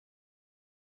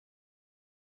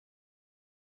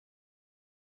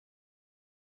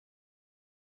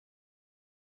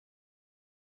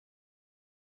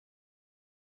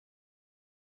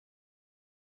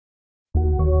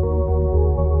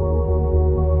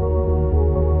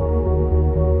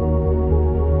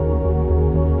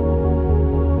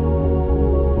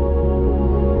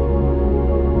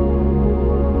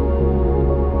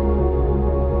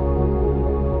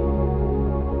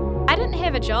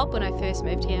job when I first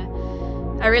moved here.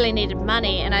 I really needed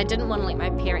money and I didn't want to let my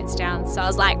parents down, so I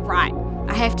was like, right,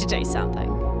 I have to do something.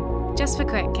 Just for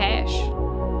quick cash.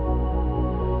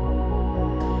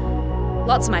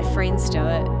 Lots of my friends do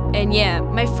it. And yeah,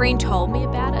 my friend told me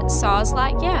about it, so I was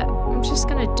like, yeah, I'm just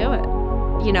gonna do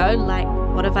it. You know, like,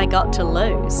 what have I got to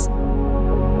lose?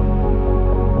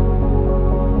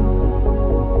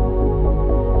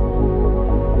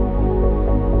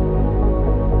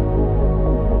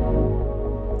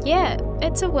 Yeah,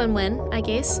 it's a win-win, I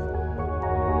guess.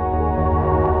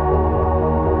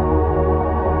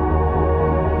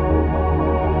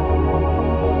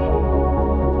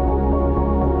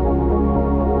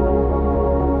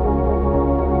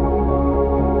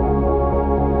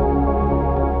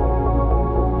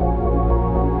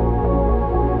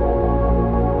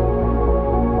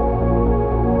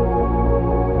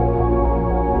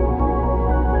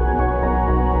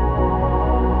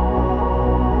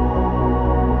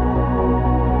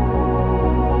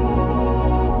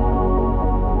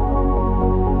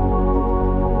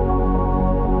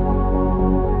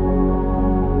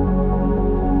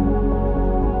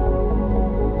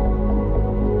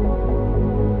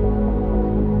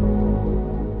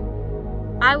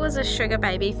 I was a sugar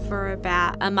baby for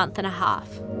about a month and a half.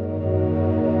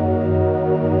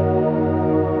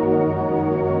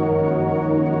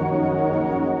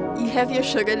 You have your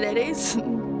sugar daddies,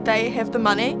 they have the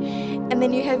money, and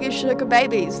then you have your sugar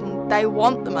babies, and they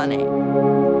want the money.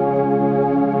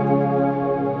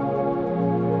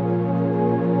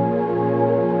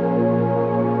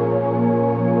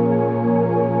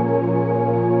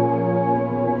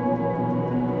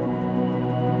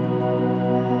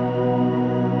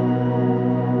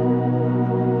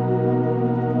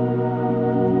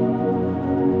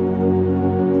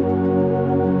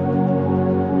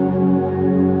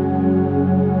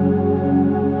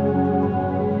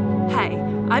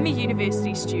 I'm a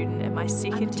university student in my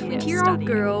second year of 20-year-old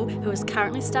girl who is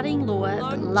currently studying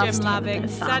law but loves to have a bit of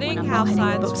fun studying when I'm health not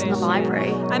hiding science books in the first library.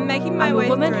 year. I'm making my I'm way a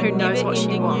woman through who knows what she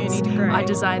never-ending wants. uni degree. I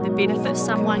desire the benefits For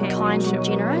someone kind and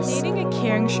generous Needing a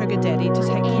caring sugar daddy to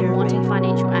take care and of wanting me.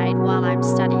 financial aid while I'm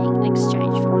studying in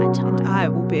exchange for my time. I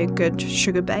will be a good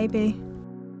sugar baby.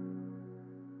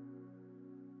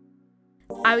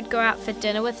 I would go out for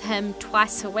dinner with him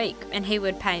twice a week and he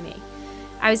would pay me.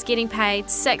 I was getting paid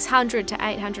 $600 to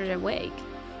 $800 a week.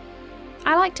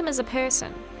 I liked him as a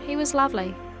person. He was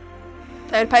lovely.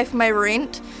 They would pay for my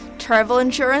rent, travel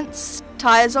insurance,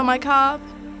 tyres on my car,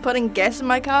 putting gas in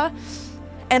my car,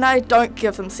 and I don't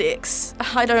give them sex.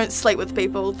 I don't sleep with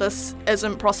people. This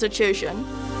isn't prostitution.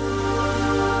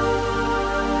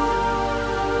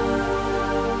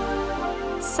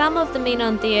 Some of the men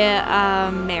on there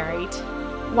are married.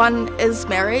 One is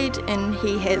married and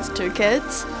he has 2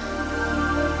 kids.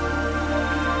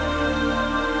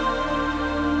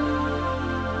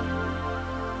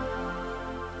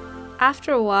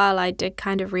 After a while, I did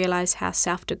kind of realise how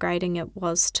self-degrading it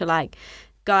was to, like,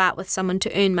 go out with someone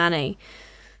to earn money.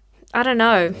 I don't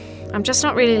know. I'm just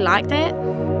not really like that.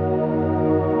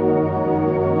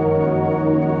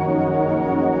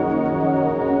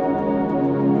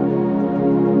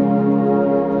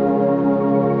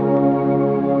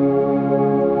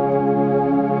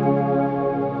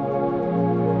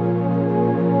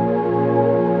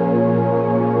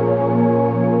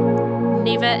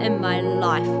 Never in my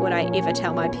life would I ever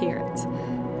tell my parents.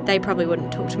 They probably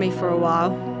wouldn't talk to me for a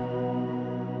while.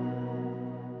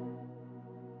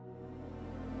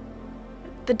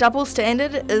 The double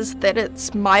standard is that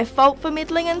it's my fault for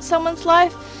meddling in someone's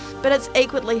life, but it's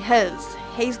equally his.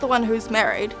 He's the one who's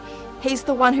married. He's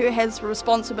the one who has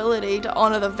responsibility to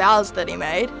honour the vows that he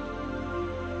made.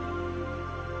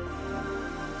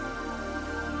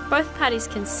 Both parties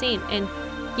consent and,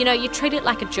 you know, you treat it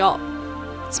like a job.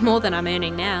 It's more than I'm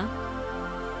earning now.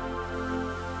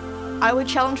 I would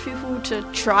challenge people to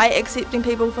try accepting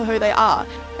people for who they are,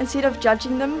 instead of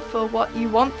judging them for what you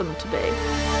want them to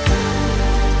be.